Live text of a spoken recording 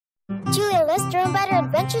Julia, let's draw about our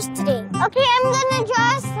adventures today. Okay, I'm gonna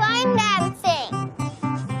draw slime dancing.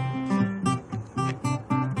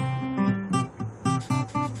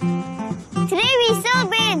 Today we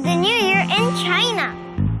celebrated the New Year in China.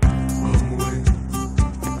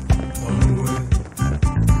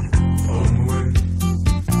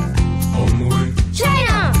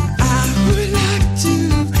 China! I would like to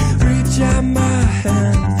reach out my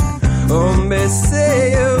hand,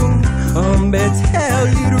 say tell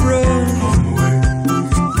you to run.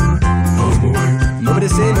 Nobody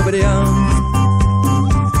say, nobody well,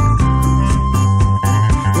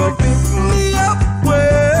 pick me up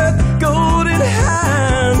with golden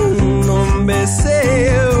hand. Say,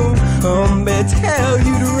 tell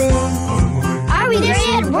you to run. Are we there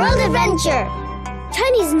yet? World Adventure!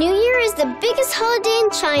 Chinese New Year is the biggest holiday in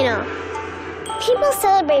China. People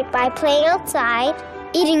celebrate by playing outside,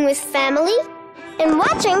 eating with family, and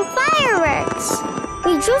watching fireworks.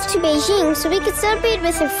 We drove to Beijing so we could celebrate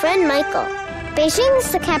with her friend Michael. Beijing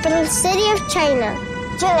is the capital city of China.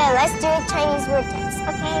 Julia, let's do a Chinese word test,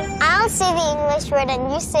 okay? I'll say the English word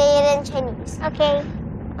and you say it in Chinese, okay?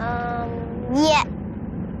 Yeah.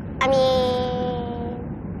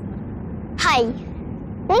 Hi.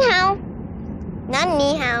 Ni hao. Not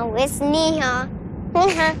ni hao, it's ni hao.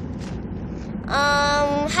 Ni hao.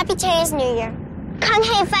 Happy Chinese New Year. Kang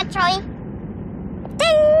hei fat choi.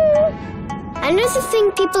 Ding! Another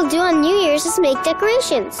thing people do on New Year's is make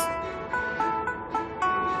decorations.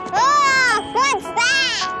 Oh, what's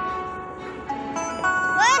that?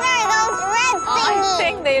 What are those red thingies? I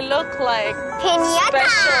think they look like Piñatas.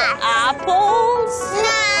 special apples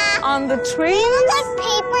on the tree. They look like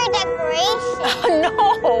paper decorations. No,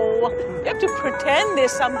 you have to pretend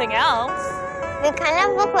there's something else. They kind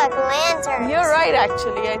of look like lanterns. You're right,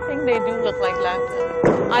 actually. I think they do look like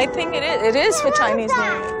lanterns. I think it is. It is for Chinese New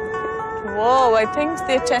Year. Whoa, I think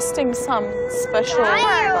they're testing some special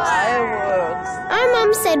fireworks. Our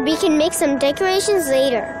mom said we can make some decorations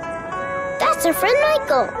later. That's our friend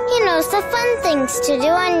Michael. He knows the fun things to do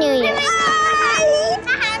on New Year's.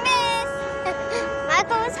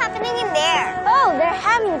 Michael, what's happening in there? Oh, they're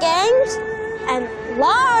having games and a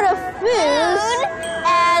lot of food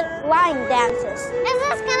and line dances. Is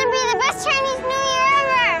this going to be the best Chinese New Year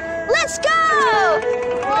ever? Let's go!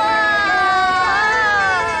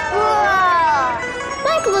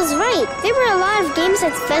 Michael was right. There were a lot of games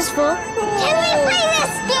at the festival. Can we play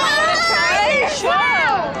this game?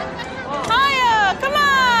 Sure. Kaya, come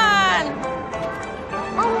on!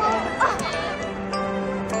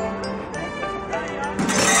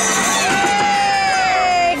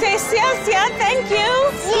 Say xia xia, thank you.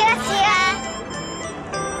 Xia xia.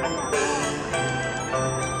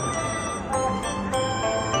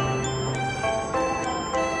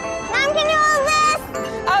 Mom, can you hold this?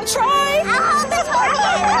 I'll try. I'll hold the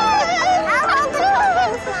tokens. I'll hold the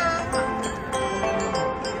tokens, Mom.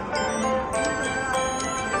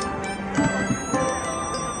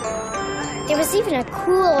 There was even a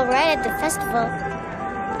cool ride at the festival.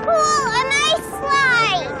 Cool, a nice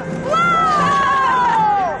slide. Whoa!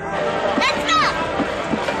 Let's go.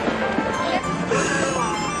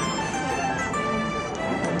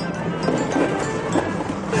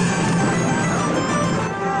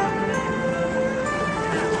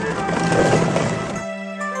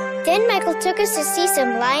 Then Michael took us to see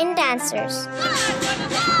some line dancers.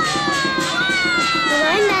 The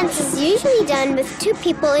line dance is usually done with two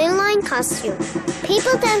people in line costume.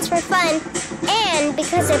 People dance for fun and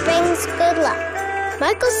because it brings good luck.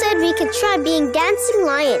 Michael said we could try being dancing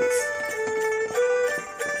lions.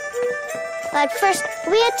 But first,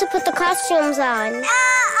 we had to put the costumes on. A little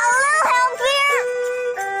help here.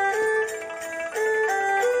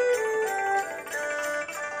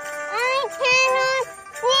 I cannot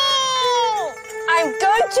see. I'm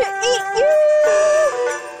going to eat you.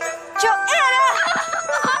 Joanna!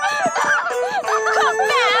 Come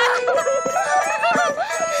back!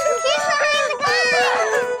 He's behind the glass.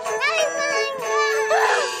 Now he's behind the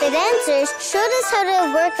glass. The dancers showed us how to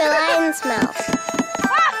work the lion's mouth.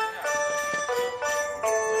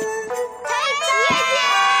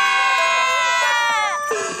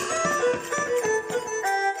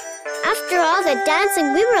 After all the dancing,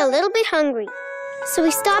 we were a little bit hungry. So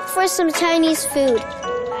we stopped for some Chinese food.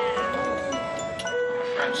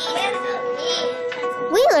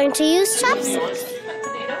 We learned to use chopsticks.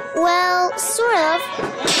 Well, sort of.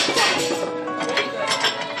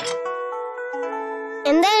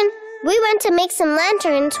 And then we went to make some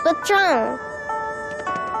lanterns with Zhang.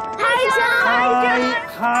 Hi, Zhang!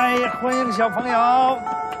 Hi, 欢迎小朋友。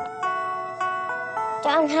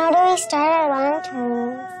 Zhang, how do we start our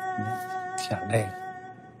lantern? 想这个，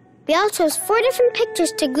 We all chose 4 different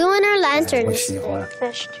pictures to glue on our 我 lanterns. 喜欢。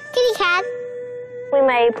 Kitty cat. We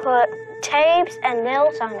may put tapes and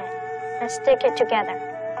nails on it and stick it together.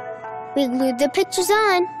 We glued the pictures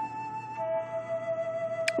on.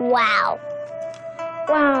 Wow.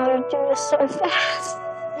 Wow, you do this so fast.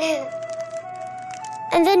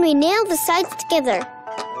 And then we nailed the sides together.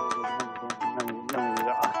 弄一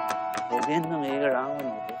个啊，左边弄一个，然后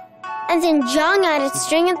你。 And then John added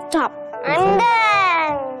string at the top. I'm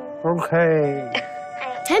done. OK。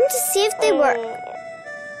 Time to see if they work.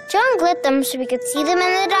 John glit them so we could see them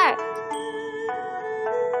in the dark.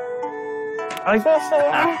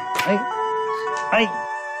 哎。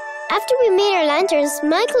 After we made our lanterns,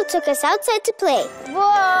 Michael took us outside to play.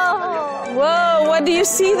 Whoa. Whoa, what do you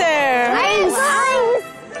see there? Ice!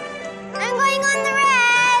 I'm going on the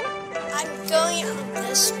red. I'm going on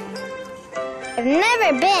this. I've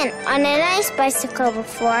never been on an ice bicycle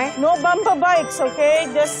before. No bumper bikes, okay?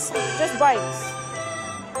 Just bikes.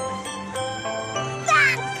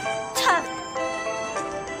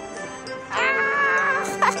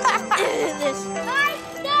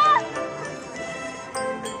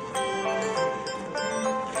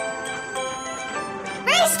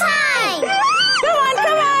 Race time! Come on!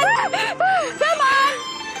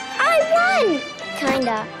 I won!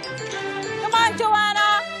 Kinda. Come on, Joanna!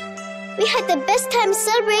 We had the best time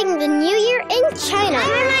celebrating the New Year in China.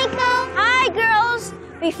 Hi, Michael. Hi, girls.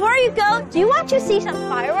 Before you go, do you want to see some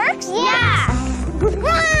fireworks? Yeah!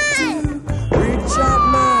 Run! Reach out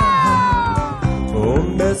my hand. Oh,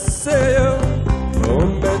 me say you. Oh,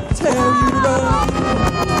 me tell you to run.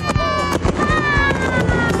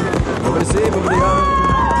 Nobody say, nobody on.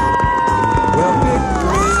 Well,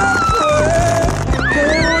 victory up way.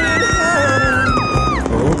 Hold it high.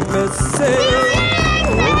 Oh, me say you.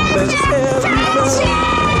 Oh, me tell you to run.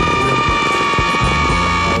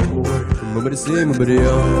 Nobody say, nobody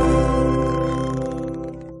on.